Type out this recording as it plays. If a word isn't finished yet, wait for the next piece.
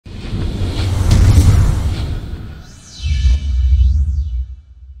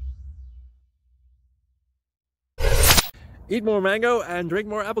Eat more mango and drink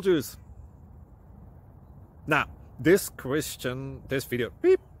more apple juice. Now, this video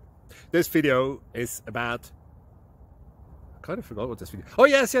is about... I kind of forgot what this video... Oh,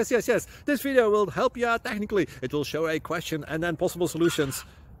 yes. This video will help you out technically. It will show a question and then possible solutions.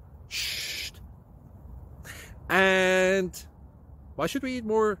 Shh. And why should we eat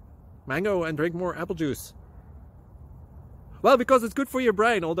more mango and drink more apple juice? Well, because it's good for your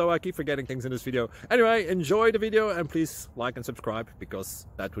brain, although I keep forgetting things in this video. Anyway, enjoy the video and please like and subscribe, because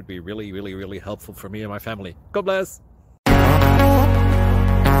that would be really helpful for me and my family. God bless!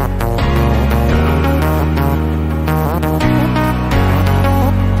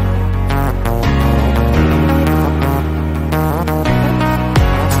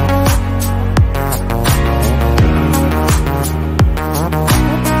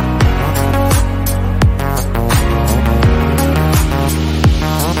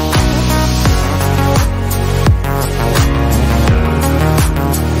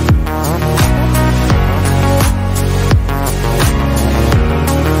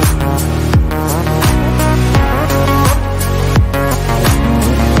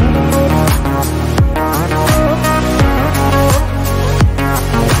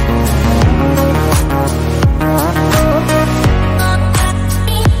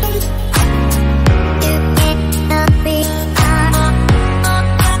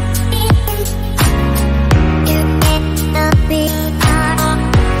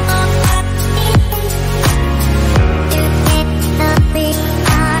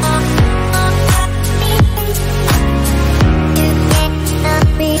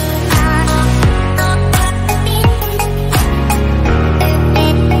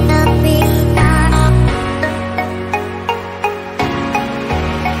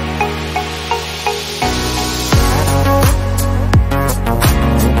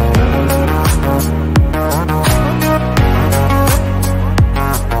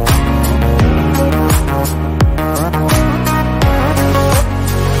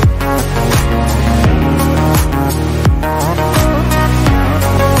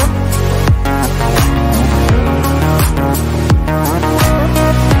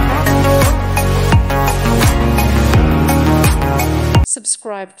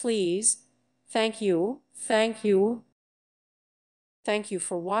 Subscribe, please. Thank you. Thank you. Thank you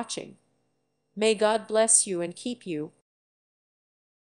for watching. May God bless you and keep you.